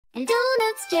And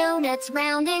donuts, donuts,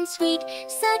 round and sweet,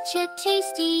 such a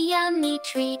tasty, yummy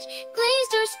treat.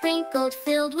 Glazed or sprinkled,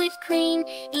 filled with cream,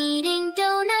 eating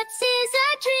donuts is a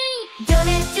dream.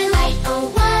 Donut delight, oh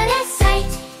what a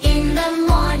sight, in the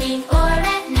morning or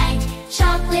at night.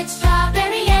 Chocolate,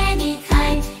 strawberry, any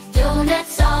kind,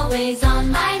 donuts always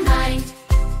on my mind.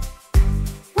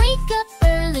 Wake up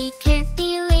early, can't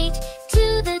be late,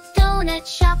 to the donut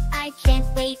shop I can't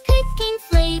wait. Picking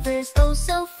flavors, oh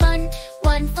so fun,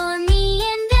 one for me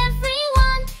and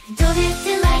everyone. Donut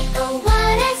delight, oh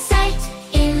what a sight,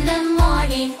 in the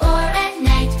morning or at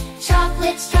night.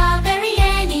 Chocolate, strawberry,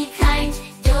 any kind,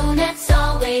 donuts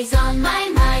always on my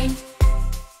mind.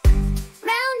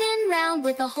 Round and round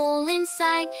with a hole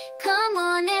inside, come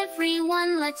on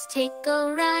everyone, let's take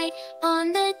a ride.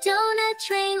 On the donut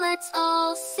train, let's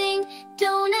all sing,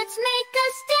 donuts make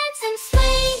us dance and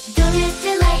swing. Donut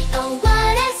delight, oh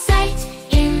what a sight,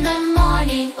 in the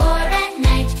morning or at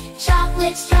night.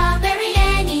 Chocolate, strawberry,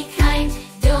 any kind,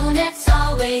 donuts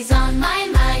always on my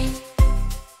mind.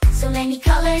 So many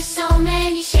colors, so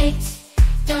many shapes,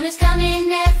 donuts come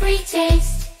in every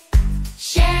taste.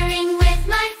 Sharing with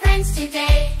my friends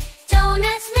today,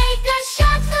 donuts make us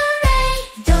shout hooray.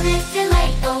 Donut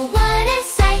delight, oh what a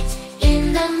sight,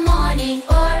 in the morning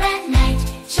or at night.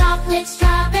 Chocolate,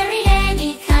 strawberry,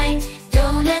 any kind,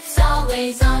 donuts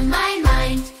always on my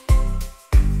mind.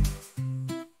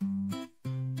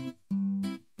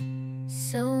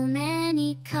 So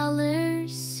many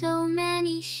colors, so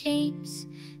many shapes,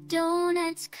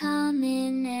 donuts come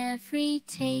in every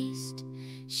taste.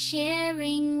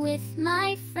 Sharing with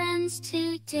my friends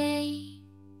today,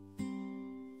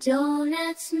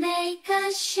 donuts make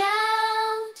us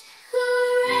shout